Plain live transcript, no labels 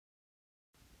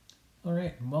All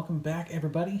right, and welcome back,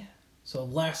 everybody. So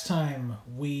last time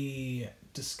we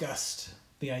discussed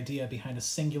the idea behind a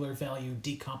singular value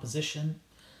decomposition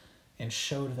and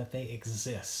showed that they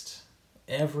exist.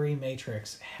 Every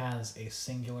matrix has a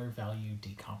singular value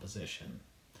decomposition.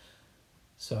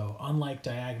 So unlike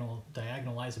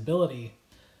diagonalizability,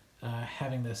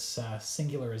 having this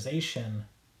singularization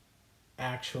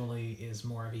actually is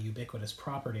more of a ubiquitous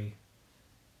property,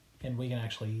 and we can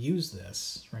actually use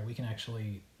this, right? We can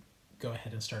actually go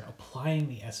ahead and start applying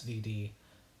the SVD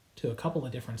to a couple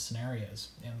of different scenarios.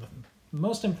 And the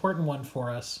most important one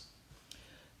for us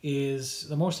is,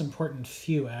 the most important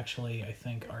few actually, I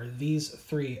think, are these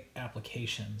three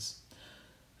applications.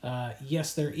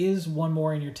 Yes, there is one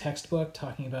more in your textbook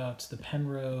talking about the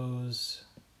Penrose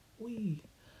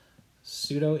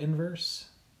pseudo-inverse.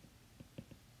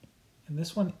 And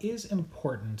this one is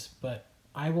important, but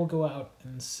I will go out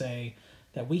and say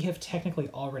that we have technically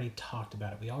already talked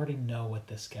about it. We already know what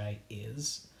this guy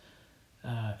is,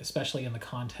 especially in the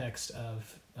context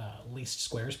of least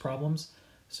squares problems.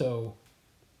 So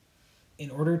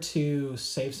in order to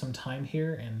save some time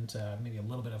here and maybe a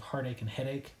little bit of heartache and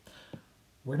headache,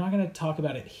 we're not going to talk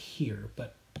about it here,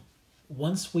 but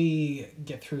once we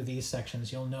get through these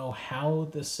sections, you'll know how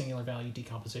the singular value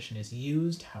decomposition is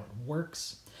used, how it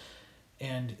works,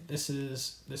 and the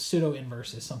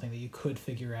pseudo-inverse is something that you could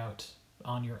figure out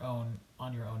on your own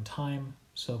time,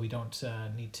 so we don't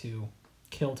need to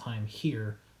kill time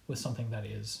here with something that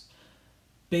is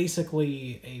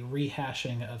basically a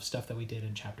rehashing of stuff that we did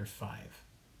in chapter 5.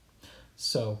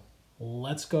 So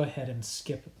let's go ahead and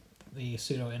skip the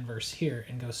pseudo-inverse here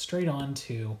and go straight on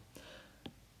to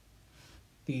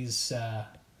these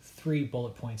 3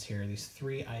 bullet points here, these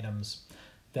 3 items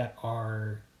that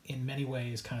are in many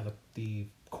ways kind of the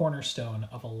cornerstone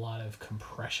of a lot of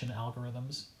compression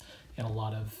algorithms and a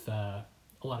lot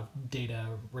of data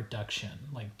reduction,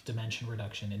 like dimension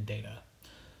reduction in data.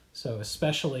 So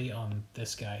especially on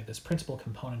this guy, this principal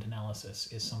component analysis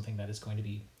is something that is going to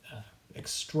be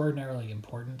extraordinarily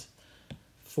important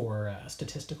for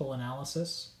statistical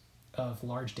analysis of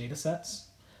large data sets.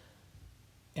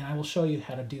 And I will show you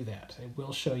how to do that. I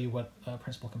will show you what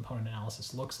principal component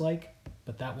analysis looks like,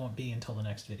 but that won't be until the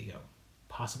next video.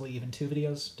 Possibly even 2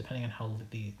 videos, depending on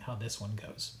how this one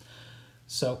goes.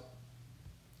 So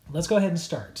let's go ahead and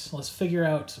start. Let's figure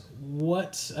out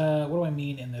what do I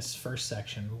mean in this first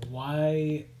section.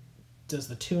 Why does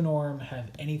the 2 norm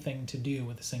have anything to do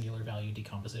with the singular value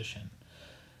decomposition? And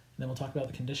then we'll talk about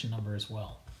the condition number as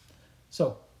well.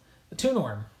 So the 2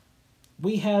 norm.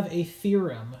 We have a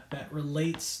theorem that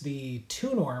relates the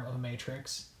 2 norm of a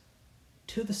matrix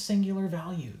to the singular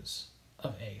values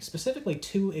of A, specifically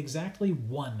to exactly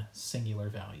 1 singular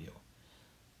value.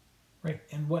 Right,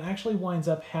 and what actually winds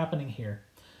up happening here,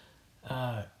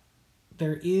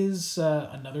 there is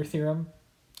another theorem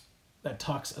that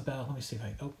talks about, let me see if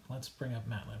let's bring up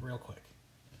MATLAB real quick.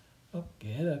 Oh,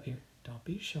 get up here, don't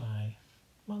be shy.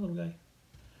 Come on, little guy.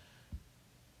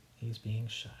 He's being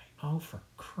shy. Oh, for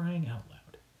crying out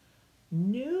loud.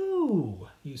 No,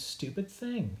 you stupid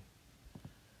thing.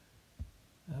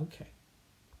 Okay.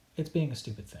 It's being a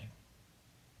stupid thing.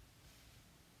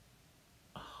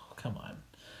 Oh, come on.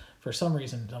 For some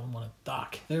reason, it doesn't want to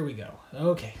dock. There we go.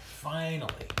 Okay,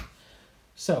 finally.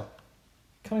 So,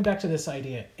 coming back to this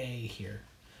idea A here,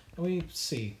 we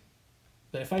see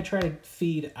that if I try to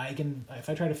feed a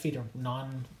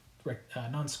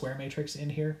non-square matrix in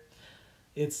here,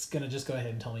 it's gonna just go ahead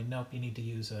and tell me, nope, you need to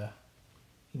use a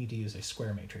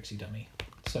square matrix, you dummy.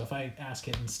 So if I ask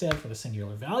it instead for the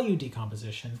singular value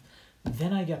decomposition,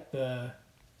 then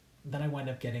I wind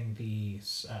up getting the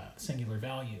singular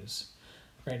values,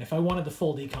 right? And if I wanted the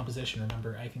full decomposition,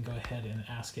 remember, I can go ahead and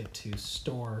ask it to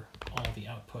store all the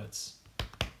outputs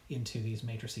into these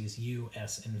matrices U,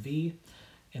 S, and V,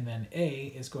 and then A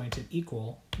is going to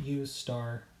equal U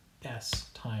star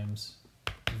S times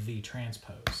V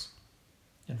transpose.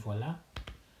 And voila.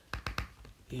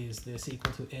 Is this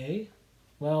equal to A?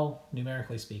 Well,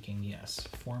 numerically speaking, yes.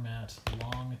 Format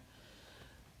long.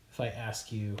 If I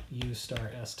ask you U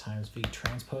star S times V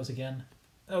transpose again,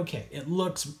 okay, it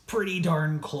looks pretty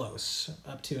darn close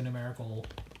up to a numerical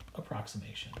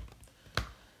approximation.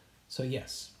 So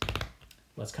yes,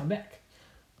 let's come back.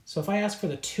 So if I ask for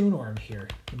the 2 norm here,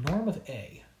 the norm of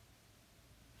A,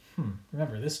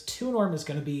 remember, this 2 norm is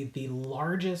going to be the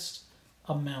largest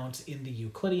amount in the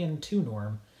Euclidean 2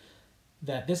 norm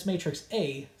that this matrix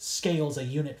A scales a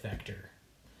unit vector.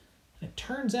 And it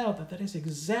turns out that that is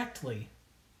exactly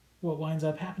what winds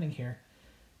up happening here.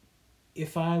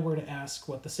 If I were to ask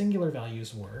what the singular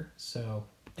values were, so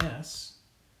S,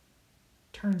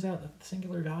 turns out that the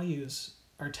singular values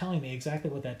are telling me exactly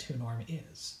what that 2 norm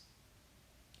is.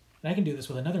 And I can do this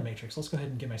with another matrix. Let's go ahead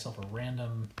and give myself a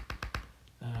random,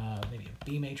 maybe a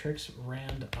B matrix,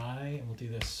 rand I, and we'll do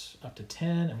this up to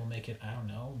 10, and we'll make it, I don't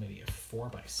know, maybe a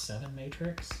 4x7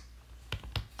 matrix.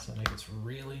 So make it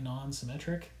really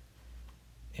non-symmetric.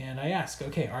 And I ask,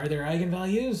 okay, are there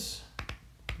eigenvalues?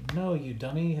 No, you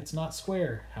dummy, it's not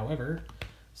square. However,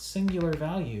 singular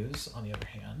values, on the other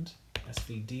hand,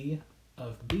 SVD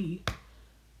of B,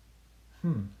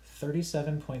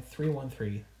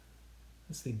 37.313.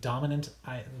 That's the dominant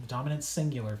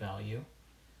singular value.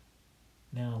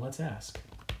 Now let's ask,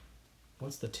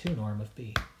 what's the 2 norm of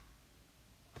B?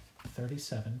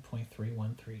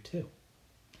 37.3132.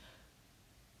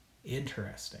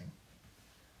 Interesting.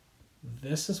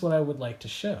 This is what I would like to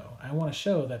show. I want to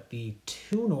show that the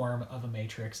 2 norm of a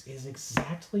matrix is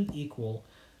exactly equal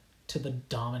to the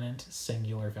dominant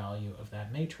singular value of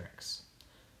that matrix.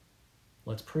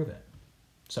 Let's prove it.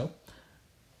 So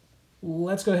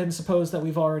let's go ahead and suppose that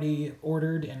we've already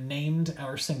ordered and named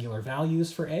our singular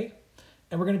values for A,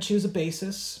 and we're going to choose a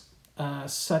basis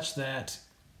such that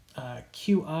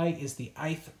Qi is the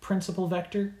ith principal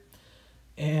vector,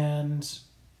 and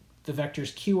the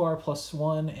vectors Qr plus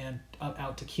 1 and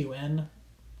out to Qn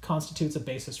constitutes a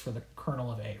basis for the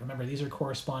kernel of A. Remember, these are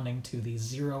corresponding to the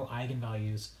 0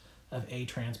 eigenvalues of A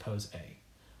transpose A.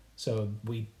 So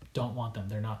we don't want them.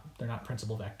 They're not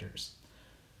principal vectors.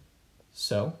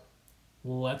 So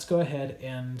let's go ahead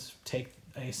and take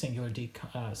a singular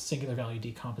value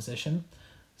decomposition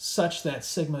such that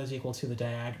sigma is equal to the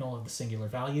diagonal of the singular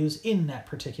values in that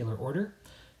particular order,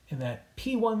 and that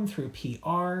P1 through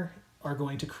PR are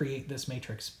going to create this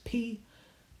matrix P,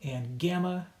 and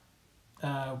gamma,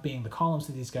 being the columns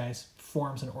of these guys,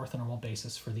 forms an orthonormal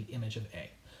basis for the image of A.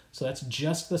 So that's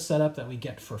just the setup that we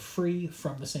get for free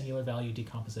from the singular value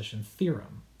decomposition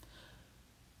theorem.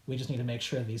 We just need to make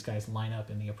sure these guys line up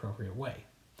in the appropriate way.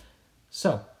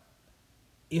 So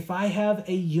if I have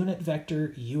a unit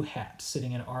vector U hat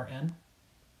sitting in Rn,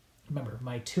 remember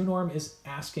my 2 norm is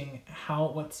asking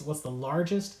what's the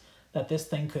largest that this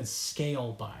thing could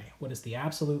scale by. What is the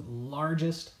absolute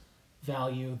largest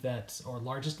value or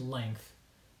largest length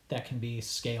that can be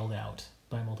scaled out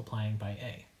by multiplying by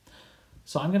A?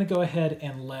 So I'm going to go ahead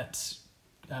and let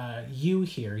U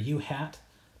here, U hat,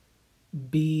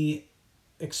 be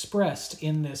expressed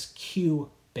in this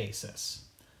Q basis.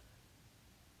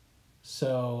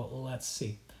 So let's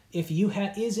see. If U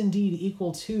hat is indeed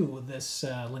equal to this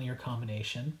linear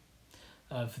combination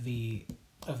of these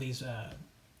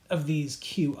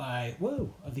Qi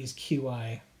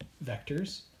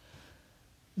vectors,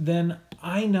 then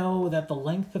I know that the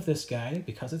length of this guy,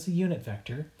 because it's a unit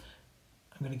vector,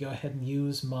 I'm going to go ahead and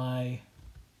use my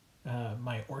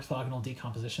my orthogonal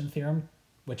decomposition theorem,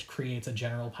 which creates a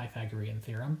general Pythagorean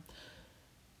theorem,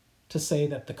 to say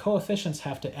that the coefficients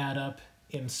have to add up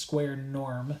in square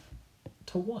norm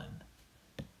to 1.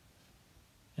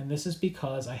 And this is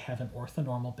because I have an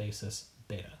orthonormal basis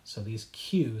beta. So these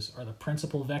Q's are the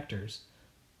principal vectors,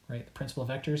 right? The principal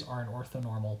vectors are an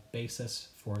orthonormal basis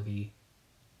for the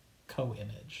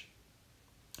co-image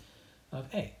of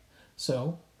A.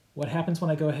 So what happens when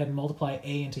I go ahead and multiply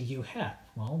A into U hat?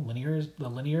 Well,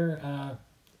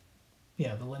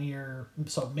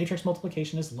 so matrix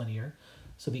multiplication is linear.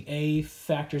 So the A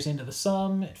factors into the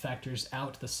sum, it factors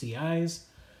out the CIs,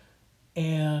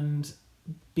 and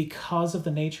because of the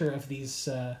nature of these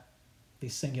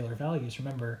singular values,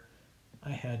 remember,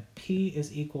 I had P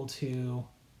is equal to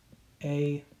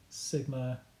A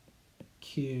sigma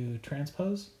Q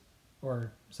transpose,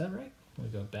 or is that right?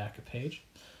 Let me go back a page,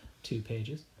 2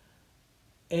 pages.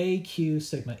 A Q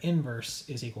sigma inverse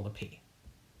is equal to P.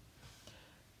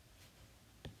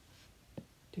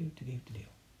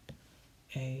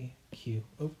 A Q,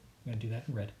 I'm going to do that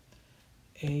in red.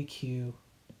 A Q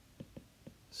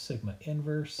sigma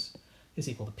inverse is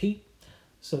equal to P.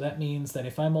 So that means that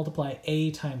if I multiply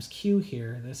A times Q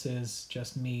here, this is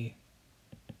just me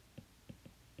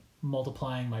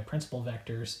multiplying my principal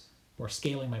vectors, or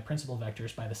scaling my principal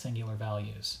vectors by the singular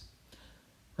values,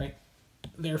 right?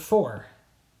 Therefore,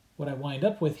 what I wind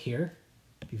up with here,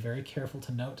 be very careful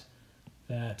to note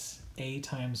that A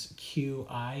times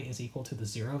Qi is equal to the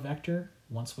 0 vector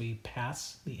once we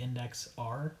pass the index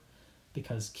R,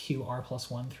 because Qr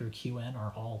plus 1 through Qn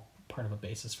are all part of a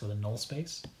basis for the null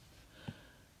space.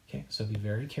 Okay, so be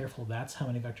very careful. That's how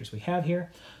many vectors we have here.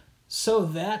 So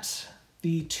that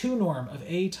the 2 norm of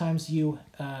A times U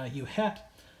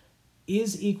hat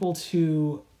is equal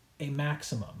to a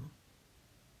maximum,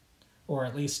 or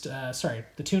at least, the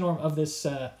 2 norm of this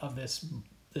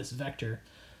vector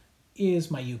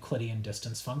is my Euclidean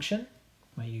distance function.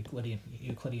 my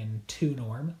Euclidean 2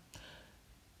 norm.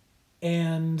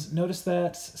 And notice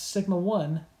that sigma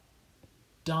 1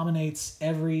 dominates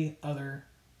every other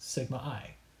sigma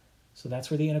I. So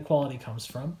that's where the inequality comes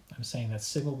from. I'm saying that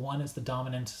sigma 1 is the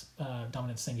dominant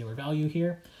singular value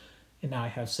here. And now I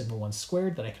have sigma 1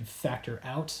 squared that I can factor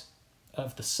out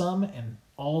of the sum and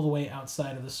all the way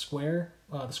outside of the square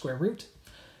root.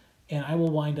 And I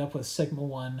will wind up with sigma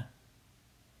 1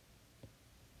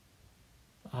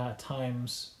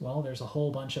 times, well, there's a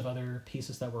whole bunch of other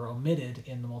pieces that were omitted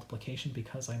in the multiplication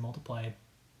because I multiplied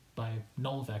by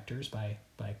null vectors, by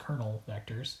kernel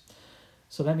vectors.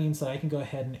 So that means that I can go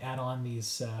ahead and add on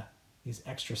these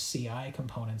extra CI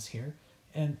components here,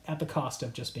 and at the cost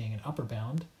of just being an upper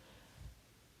bound.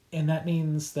 And that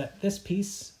means that this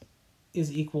piece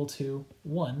is equal to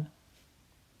 1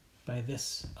 by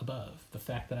this above, the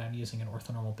fact that I'm using an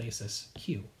orthonormal basis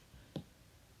Q.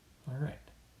 All right.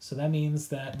 So that means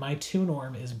that my 2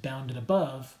 norm is bounded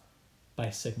above by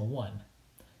sigma 1.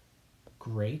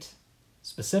 Great.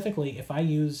 Specifically, if I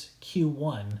use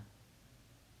Q1,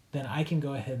 then I can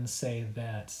go ahead and say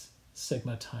that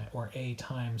sigma or A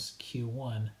times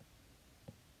Q1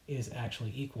 is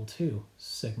actually equal to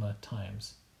sigma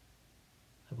times,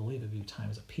 I believe it would be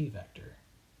times a P vector,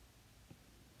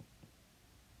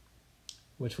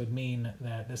 which would mean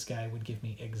that this guy would give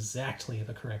me exactly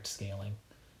the correct scaling.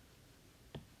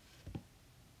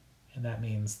 And that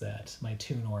means that my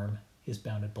 2 norm is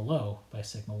bounded below by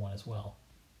sigma 1 as well.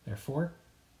 Therefore,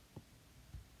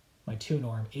 my 2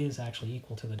 norm is actually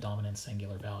equal to the dominant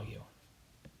singular value.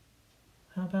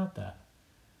 How about that?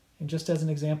 And just as an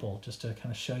example, just to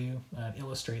kind of show you,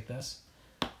 illustrate this,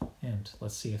 and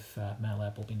let's see if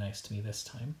MATLAB will be nice to me this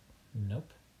time.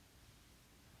 Nope.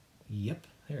 Yep,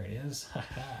 there it is.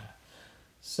 Haha.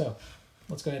 So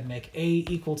let's go ahead and make A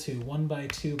equal to 1 by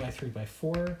 2 by 3 by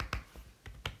 4.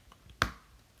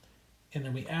 And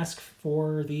then we ask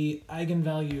for the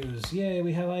eigenvalues. Yay,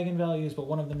 we have eigenvalues, but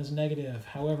one of them is negative.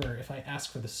 However, if I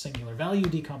ask for the singular value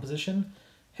decomposition,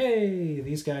 hey,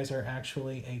 these guys are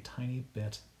actually a tiny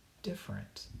bit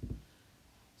different.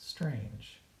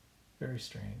 Strange. Very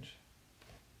strange.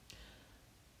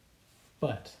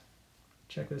 But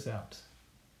check this out.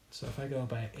 So if I go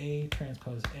by A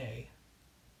transpose A,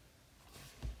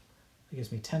 it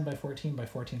gives me 10 by 14 by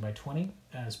 14 by 20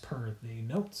 as per the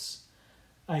notes.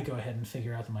 I go ahead and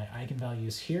figure out that my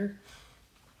eigenvalues here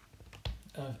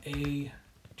of A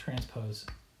transpose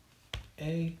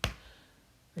A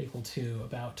are equal to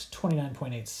about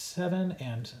 29.87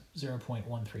 and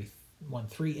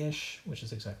 0.13-ish, which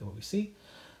is exactly what we see.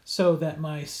 So that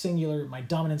my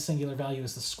dominant singular value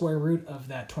is the square root of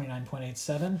that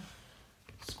 29.87,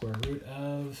 square root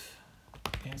of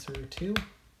answer 2.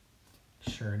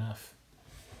 Sure enough,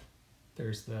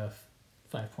 there's the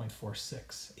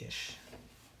 5.46-ish.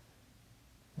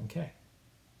 Okay.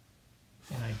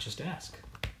 And I just ask,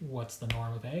 what's the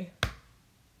norm of A?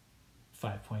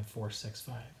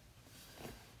 5.465.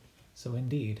 So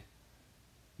indeed,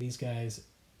 these guys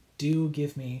do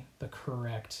give me the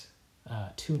correct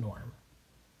 2 norm.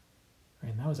 Right,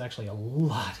 and that was actually a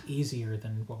lot easier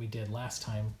than what we did last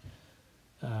time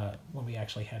when we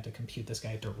actually had to compute this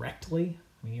guy directly.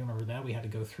 I mean, you remember that? We had to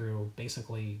go through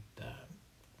basically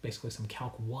some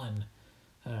Calc 1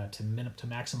 to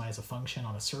maximize a function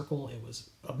on a circle. It was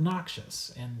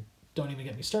obnoxious, and don't even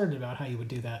get me started about how you would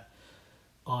do that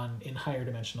in higher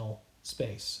dimensional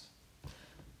space.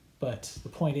 But the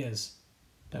point is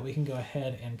that we can go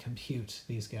ahead and compute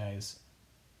these guys,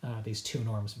 these 2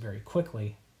 norms very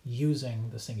quickly using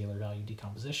the singular value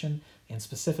decomposition, and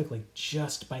specifically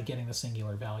just by getting the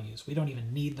singular values. We don't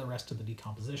even need the rest of the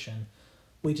decomposition.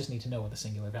 We just need to know what the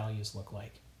singular values look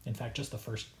like. In fact, just the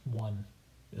first one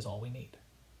is all we need.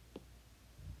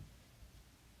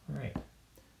 All right,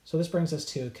 so this brings us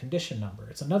to condition number.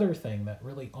 It's another thing that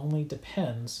really only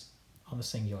depends on the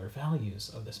singular values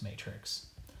of this matrix.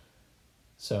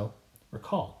 So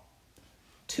recall,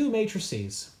 2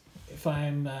 matrices. If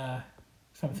I'm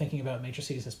thinking about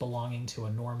matrices as belonging to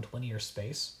a normed linear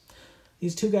space,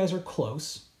 these 2 guys are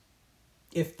close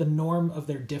if the norm of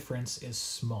their difference is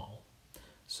small.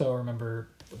 So remember,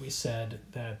 we said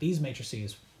that these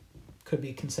matrices could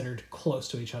be considered close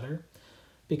to each other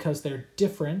because their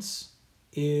difference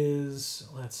is,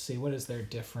 let's see, what is their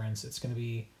difference? It's going to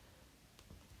be,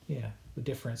 the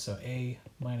difference. So A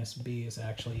minus B is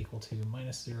actually equal to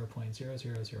minus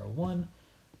 0.0001,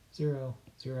 0,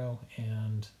 0,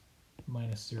 and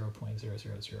minus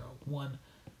 0.0001.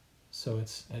 So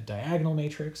it's a diagonal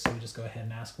matrix. So we just go ahead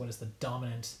and ask what is the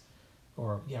dominant,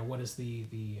 or what is the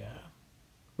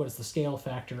scale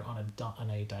factor on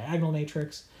a diagonal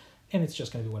matrix? and it's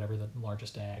just going to be whatever the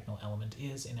largest diagonal element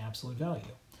is in absolute value.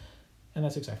 And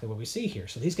that's exactly what we see here.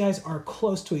 So these guys are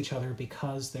close to each other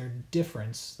because their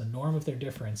difference, the norm of their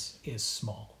difference, is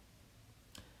small.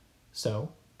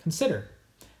 So consider,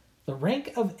 the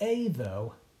rank of A,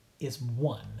 though, is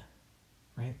 1,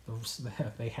 right?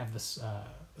 They have this,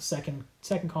 the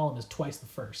second column is twice the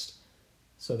first.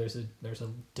 So there's a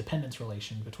dependence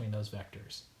relation between those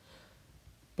vectors.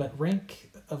 But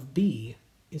rank of B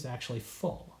is actually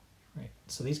full, right?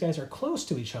 So these guys are close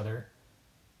to each other,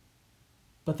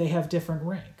 but they have different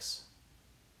ranks.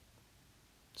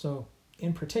 So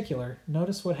in particular,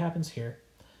 notice what happens here,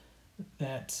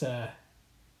 that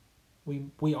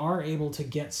we are able to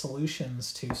get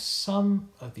solutions to some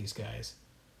of these guys,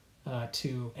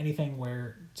 to anything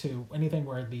where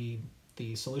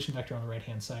the solution vector on the right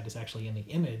hand side is actually in the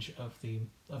image of the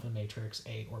matrix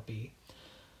A or B.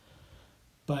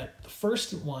 But the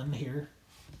first one here,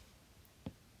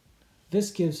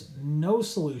 this gives no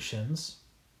solutions,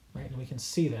 right? And we can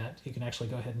see that. You can actually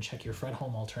go ahead and check your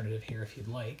Fredholm alternative here if you'd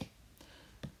like.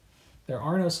 There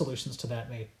are no solutions to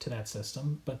that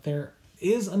system, but there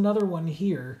is another one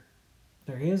here.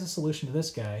 There is a solution to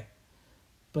this guy,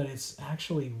 but it's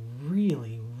actually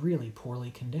really, really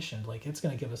poorly conditioned. Like, it's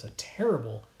going to give us a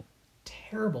terrible,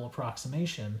 terrible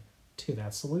approximation to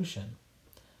that solution.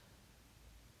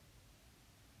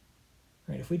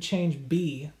 Right, if we change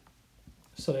B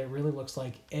so that it really looks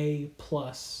like A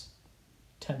plus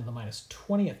 10 to the minus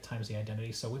 20th times the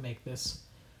identity, so we make this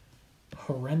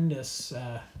horrendous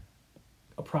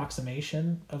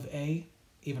approximation of A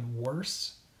even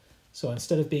worse. So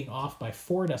instead of being off by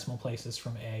 4 decimal places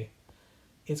from A,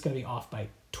 it's going to be off by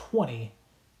 20.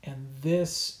 And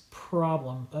this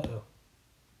problem,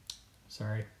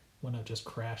 sorry, OneNote just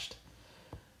crashed.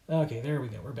 Okay, there we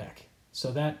go, we're back.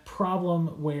 So that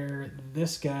problem where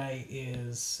this guy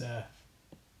is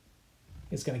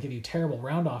going to give you terrible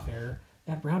round-off error,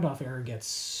 that round-off error gets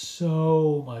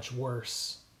so much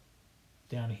worse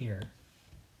down here.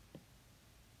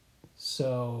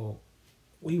 So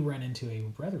we run into a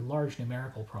rather large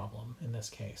numerical problem in this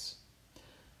case.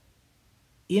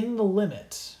 In the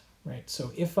limit, right,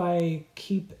 so if I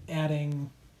keep adding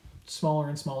smaller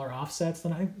and smaller offsets,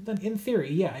 then in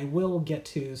theory, yeah, I will get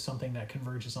to something that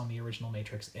converges on the original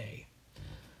matrix A.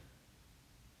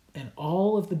 And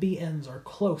all of the BNs are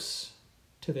close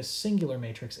to this singular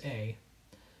matrix A.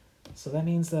 So that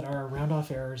means that our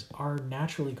round-off errors are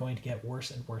naturally going to get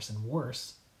worse and worse and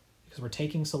worse, because we're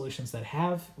taking solutions that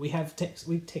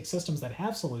we take systems that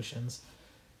have solutions,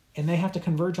 and they have to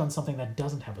converge on something that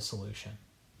doesn't have a solution.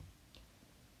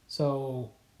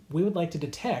 So we would like to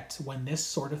detect when this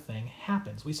sort of thing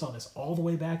happens. We saw this all the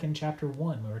way back in chapter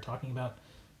 1. We were talking about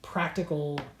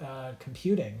practical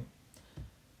computing,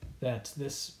 that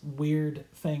this weird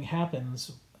thing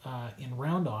happens in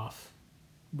round-off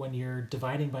when you're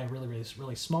dividing by really, really,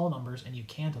 really small numbers and you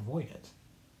can't avoid it.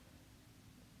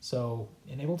 So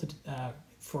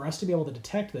for us to be able to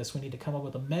detect this, we need to come up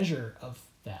with a measure of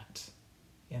that.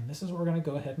 And this is what we're going to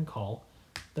go ahead and call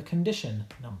the condition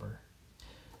number.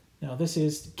 Now this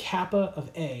is kappa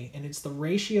of A, and it's the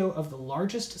ratio of the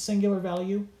largest singular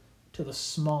value to the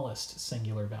smallest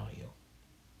singular value.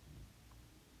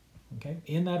 Okay,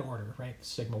 in that order, right?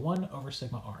 Sigma 1 over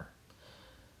sigma r.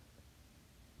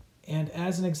 And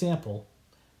as an example,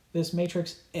 this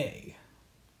matrix A,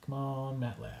 come on,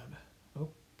 MATLAB. Oh,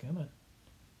 come on.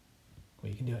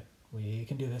 We can do it. We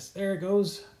can do this. There it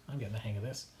goes. I'm getting the hang of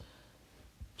this.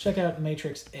 Check out the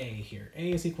matrix A here.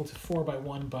 A is equal to 4 by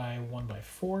 1 by 1 by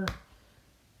 4.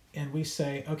 And we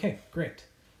say, okay, great.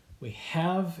 We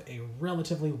have a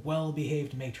relatively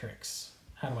well-behaved matrix.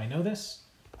 How do I know this?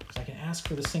 Because I can ask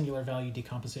for the singular value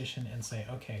decomposition and say,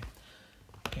 okay,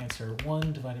 answer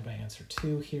 1 divided by answer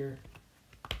 2 here.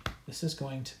 This is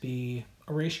going to be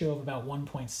a ratio of about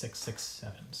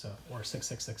 1.667, or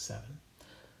 6667.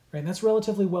 Right, and that's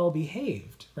relatively well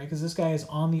behaved, right? Because this guy is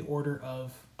on the order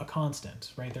of a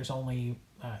constant, right? There's only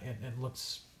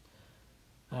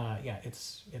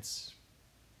it's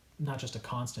not just a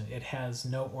constant. It has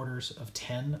no orders of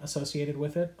 10 associated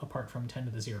with it, apart from 10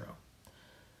 to the 0.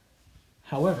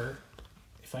 However,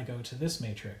 if I go to this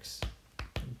matrix,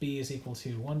 B is equal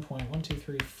to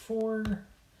 1.1234,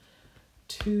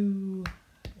 2,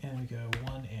 and we go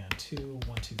 1 and 2,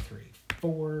 1, 2, 3,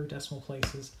 4 decimal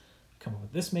places. Come up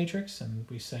with this matrix, and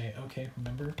we say, okay,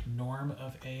 remember, norm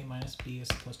of A minus B is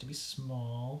supposed to be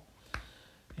small,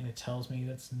 and it tells me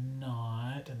that's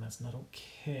not, and that's not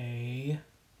okay.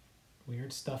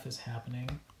 Weird stuff is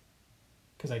happening,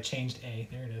 because I changed A.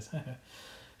 There it is.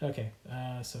 Okay,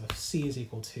 so C is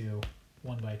equal to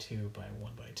 1 by 2 by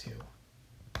 1 by 2.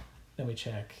 Then we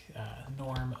check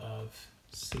norm of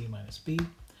C minus B.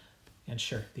 And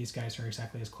sure, these guys are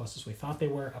exactly as close as we thought they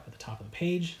were up at the top of the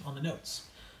page on the notes.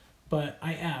 But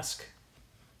I ask,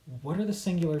 what are the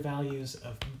singular values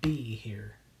of B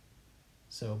here?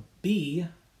 So B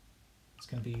is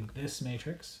going to be this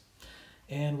matrix.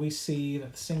 And we see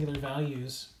that the singular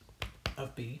values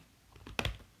of B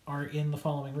are in the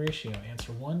following ratio.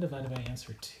 Answer 1 divided by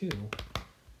answer 2.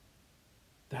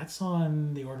 That's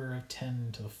on the order of 10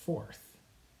 to the 4th.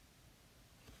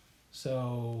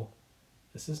 So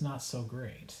this is not so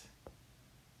great.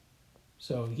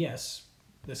 So yes,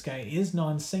 this guy is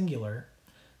non-singular,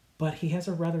 but he has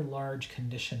a rather large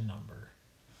condition number.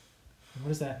 And what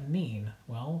does that mean?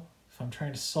 Well, if I'm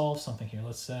trying to solve something here,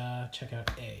 let's check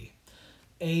out A.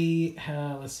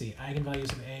 Let's see,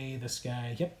 eigenvalues of A, this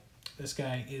guy, yep, this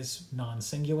guy is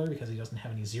non-singular because he doesn't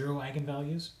have any zero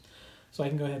eigenvalues. So I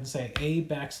can go ahead and say A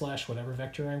backslash whatever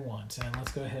vector I want. And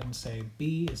let's go ahead and say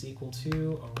B is equal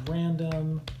to a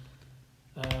random,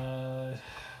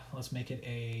 let's make it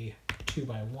a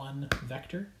 2x1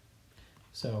 vector.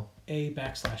 So A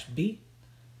backslash B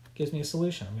gives me a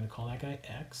solution. I'm going to call that guy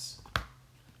X.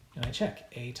 And I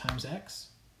check A times X.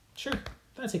 Sure,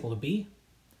 that's equal to B.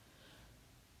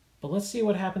 But let's see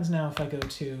what happens now if I go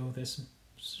to this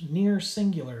near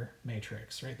singular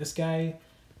matrix, right? This guy,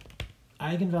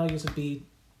 eigenvalues of B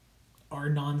are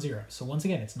non-zero. So once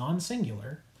again, it's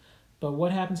non-singular. But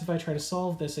what happens if I try to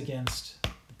solve this against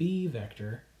the B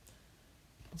vector?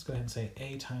 Let's go ahead and say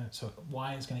A times, so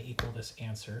Y is going to equal this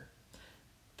answer.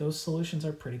 Those solutions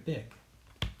are pretty big.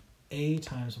 A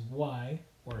times Y,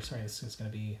 or sorry, this is going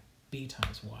to be B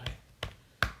times Y.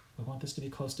 We want this to be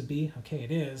close to B. Okay,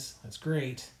 it is. That's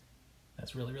great.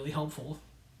 That's really, really helpful.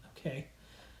 Okay.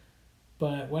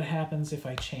 But what happens if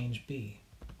I change B?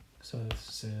 So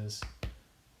this is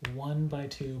 1 by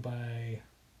 2 by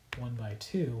 1 by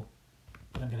 2,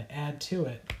 but I'm going to add to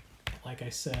it, like I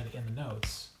said in the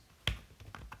notes.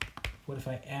 What if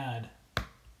I add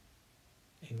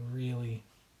a really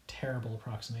terrible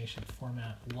approximation?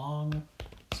 Format long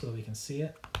so that we can see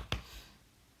it?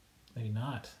 Maybe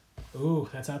not. Ooh,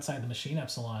 that's outside the machine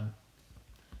epsilon.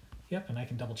 Yep, and I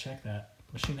can double check that.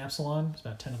 Machine epsilon is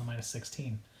about 10 to the minus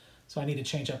 16. So I need to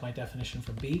change up my definition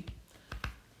for B.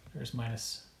 There's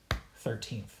minus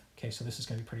 13th. Okay, so this is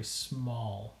going to be pretty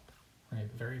small, right?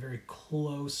 Very, very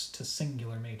close to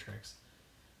singular matrix.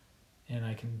 And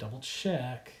I can double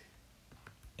check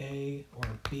A or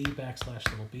B backslash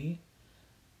little b.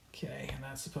 Okay, and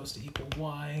that's supposed to equal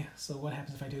Y. So what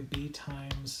happens if I do B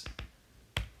times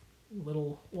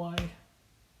little y?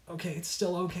 Okay, it's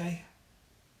still okay.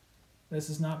 This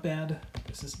is not bad.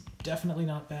 This is definitely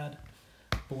not bad.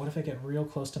 But what if I get real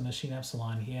close to machine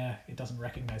epsilon? Yeah, it doesn't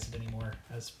recognize it anymore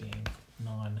as being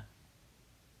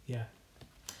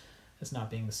as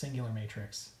not being the singular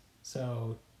matrix.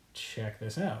 So check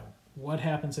this out. What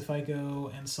happens if I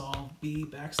go and solve B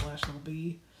backslash little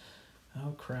b?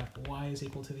 Oh crap, Y is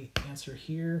equal to the answer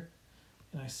here.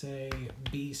 And I say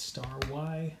B star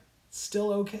Y.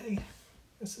 Still okay.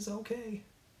 This is okay.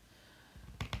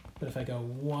 But if I go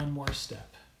one more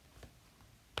step,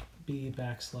 B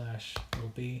backslash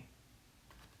little b,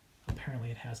 apparently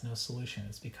it has no solution.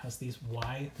 It's because these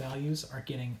Y values are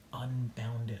getting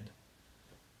unbounded,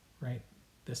 right?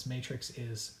 This matrix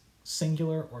is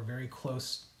singular or very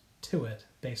close to it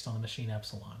based on the machine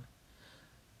epsilon.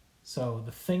 So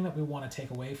the thing that we want to take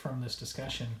away from this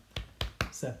discussion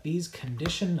is that these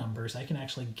condition numbers I can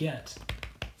actually get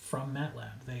from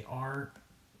MATLAB. They are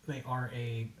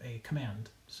a command.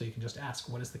 So you can just ask,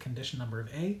 what is the condition number of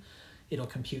A? It'll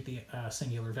compute the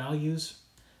singular values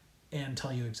and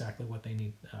tell you exactly what they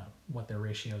need, what their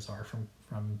ratios are from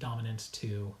dominant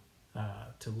to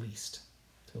least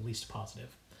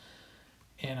positive.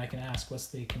 And I can ask, what's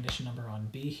the condition number on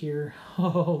B here?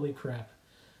 Holy crap.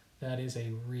 That is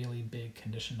a really big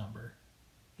condition number.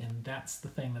 And that's the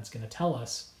thing that's going to tell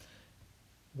us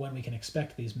when we can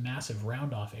expect these massive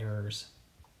round-off errors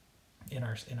in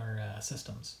our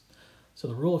systems. So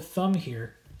the rule of thumb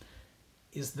here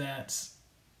is that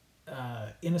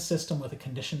in a system with a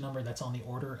condition number that's on the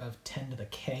order of 10 to the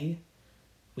k,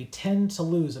 we tend to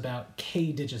lose about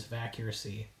k digits of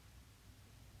accuracy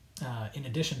in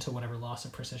addition to whatever loss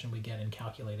of precision we get in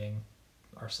calculating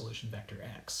our solution vector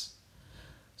x.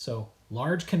 So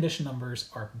large condition numbers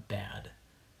are bad.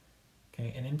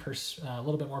 Okay, and in a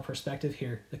little bit more perspective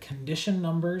here, the condition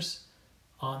numbers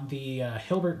on the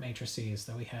Hilbert matrices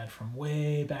that we had from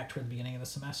way back toward the beginning of the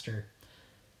semester,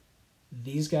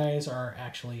 these guys are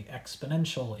actually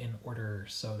exponential in order,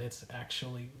 so it's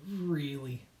actually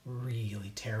really,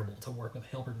 really terrible to work with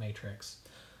Hilbert matrix.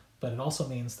 but it also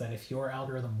means that if your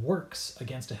algorithm works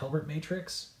against a Hilbert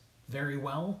matrix very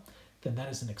well, then that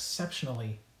is an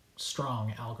exceptionally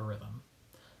strong algorithm.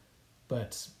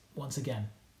 But once again,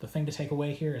 the thing to take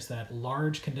away here is that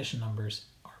large condition numbers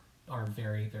are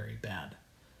very, very bad,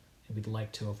 and we'd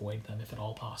like to avoid them if at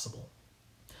all possible.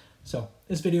 So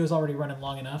this video is already running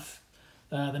long enough.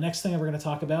 The next thing that we're going to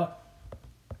talk about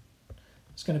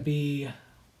is going to be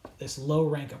this low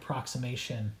rank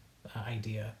approximation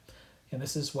idea. And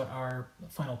this is what our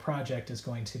final project is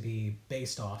going to be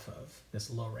based off of, this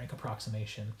low rank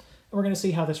approximation. And we're going to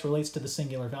see how this relates to the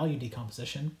singular value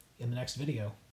decomposition in the next video.